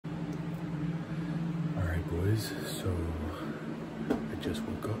boys, so I just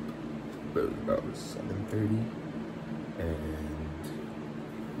woke up, but it was about 7:30, and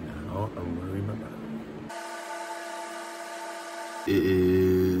now I'm wearing my bag. It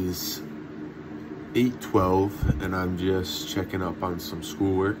is 8:12, and I'm just checking up on some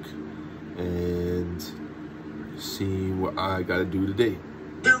schoolwork and seeing what I gotta do today.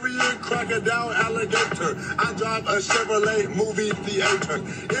 Interior crocodile alligator. I drive a Chevrolet movie theater.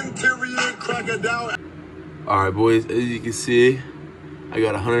 Interior crocodile. All right, boys, as you can see, I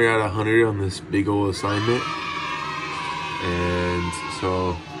got 100 out of 100 on this big old assignment. And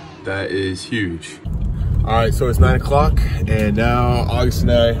so that is huge. All right, so it's 9 o'clock, and now August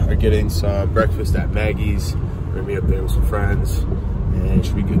and I are getting some breakfast at Maggie's. We're gonna meet up there with some friends, and it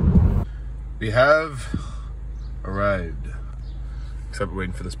should be good. We have arrived. Except we're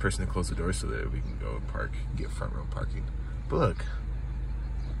waiting for this person to close the door so that we can go and park, get front row parking. But look,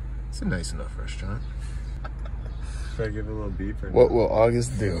 it's a nice enough restaurant. Should I give it a little beep or What will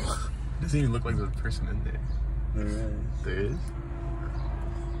August do? Doesn't even look like there's a person in there. There is. There is?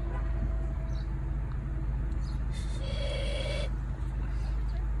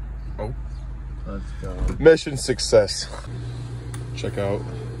 Oh. Let's go. Mission success. Check out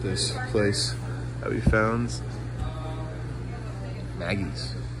this place that we found.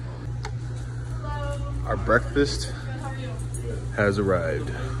 Maggie's. Our breakfast has arrived.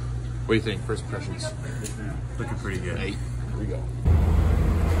 What do you think? First impressions? Looking pretty good. Hey, here we go.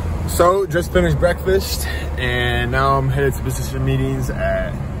 So, just finished breakfast, and now I'm headed to business meetings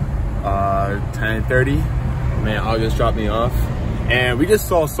at 10:30. Man, August dropped me off, and we just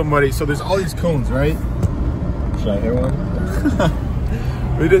saw somebody. So there's all these cones, right? Should I hit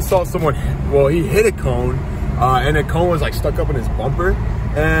one? We just saw someone. Well, he hit a cone, and the cone was like stuck up in his bumper.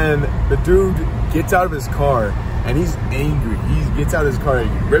 And the dude gets out of his car, and he's angry. He gets out of his car, and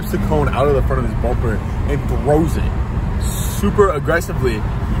he rips the cone out of the front of his bumper and throws it super aggressively.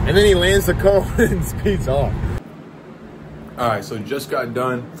 And then he lands the cone and speeds off. All right, so just got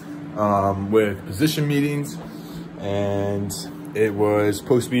done with position meetings, and it was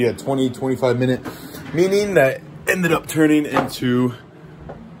supposed to be a 20-25 minute meeting that ended up turning into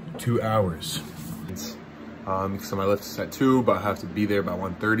 2 hours. So my lift is at 2, but I have to be there by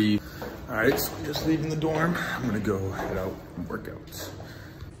 1:30. All right, so I'm just leaving the dorm. I'm gonna go head out and work out.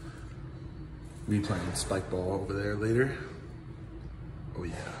 We playing spike ball over there later. Oh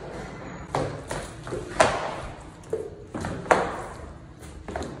yeah.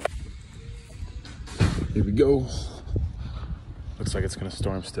 Here we go. Looks like it's gonna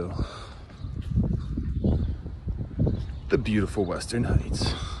storm still. The beautiful Western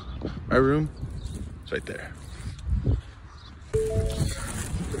Heights. My room is right there.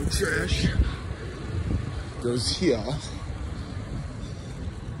 Trash goes here.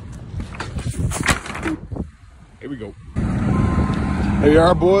 Here we go. Here we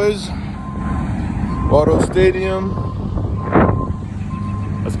are, boys. Auto Stadium.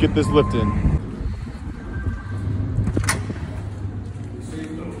 Let's get this lift in.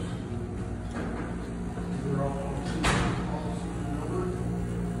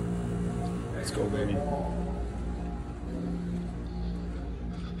 Let's go, baby.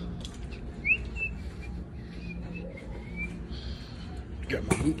 Got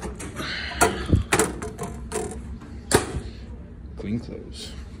my boot. Clean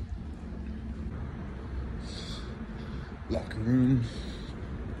clothes. Locker room.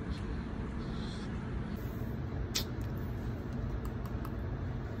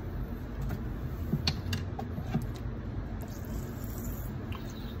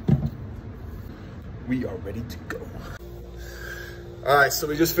 We are ready to go. All right, so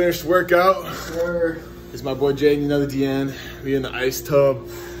we just finished workout. It's my boy Jaden, another DN. We in the ice tub.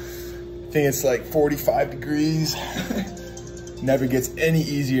 I think it's like 45 degrees. Never gets any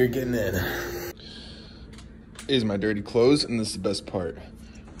easier getting in. Here's my dirty clothes, and this is the best part.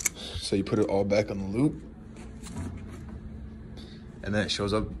 So you put it all back on the loop, and then it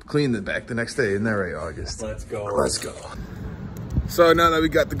shows up clean the back the next day. Isn't that right, August? Let's go. Let's go. So now that we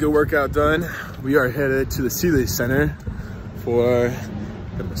got the good workout done, we are headed to the Sealy Center for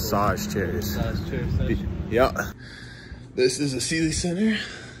the massage chairs. Massage chair session. Yeah. This is the Sealy Center.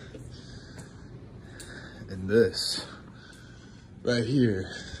 And this right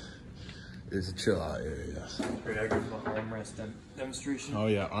here is a chill out area. Great, I give my armrest demonstration. Oh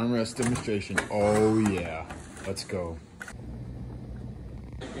yeah, armrest demonstration. Oh yeah. Let's go.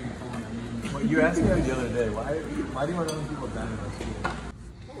 Well, you asked me that the other day. Why do you want to know people dying in our school?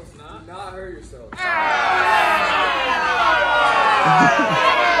 No, it's not. Not hurt yourself.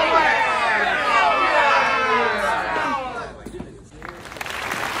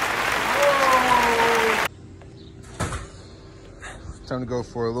 time to go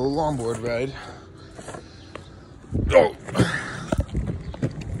for a little longboard ride. Oh.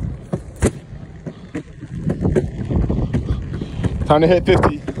 Time to hit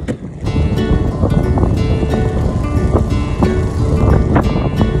 50.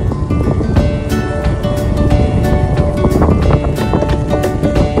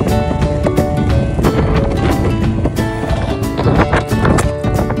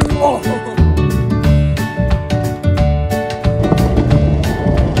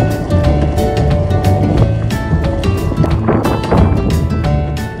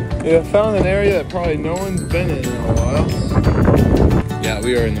 Yeah, I found an area that probably no one's been in a while. Yeah,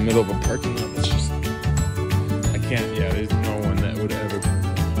 we are in the middle of a parking lot. It's just, I can't, yeah, there's no one that would ever.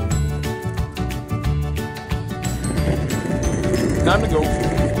 Time to go.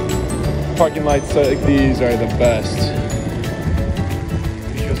 Parking lights like these are the best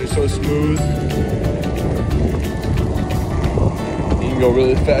because they're so smooth. You can go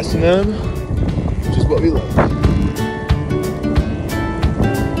really fast in them, which is what we love.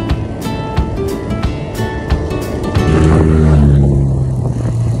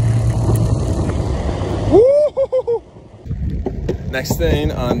 Next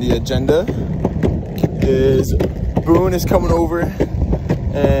thing on the agenda is Boone is coming over,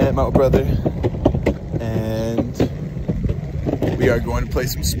 and my brother, and we are going to play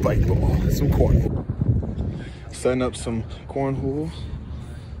some spike ball, some cornhole. Setting up some cornhole,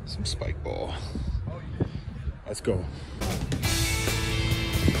 some spike ball. Let's go.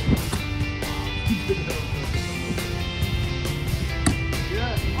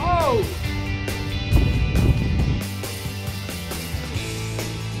 Yeah. Oh!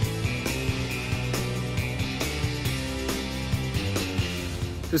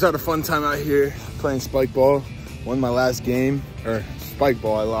 Just had a fun time out here playing spike ball. Won my last game, or spike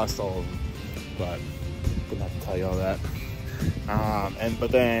ball, I lost all of them, but didn't have to tell you all that.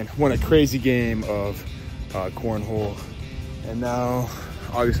 But then won a crazy game of cornhole. And now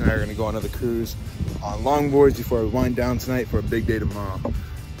August and I are gonna go on another cruise on longboards before we wind down tonight for a big day tomorrow.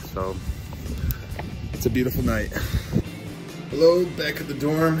 So it's a beautiful night. Hello, back at the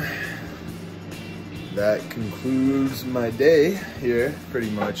dorm. That concludes my day here, pretty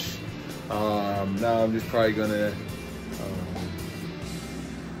much. Now I'm just probably gonna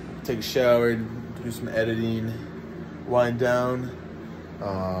take a shower, do some editing, wind down,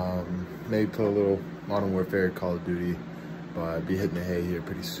 maybe play a little Modern Warfare, Call of Duty, but I'll be hitting the hay here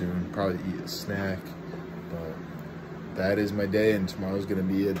pretty soon. Probably eat a snack, but that is my day, and tomorrow's gonna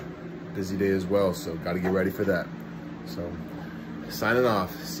be a busy day as well, so gotta get ready for that. So, signing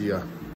off, see ya.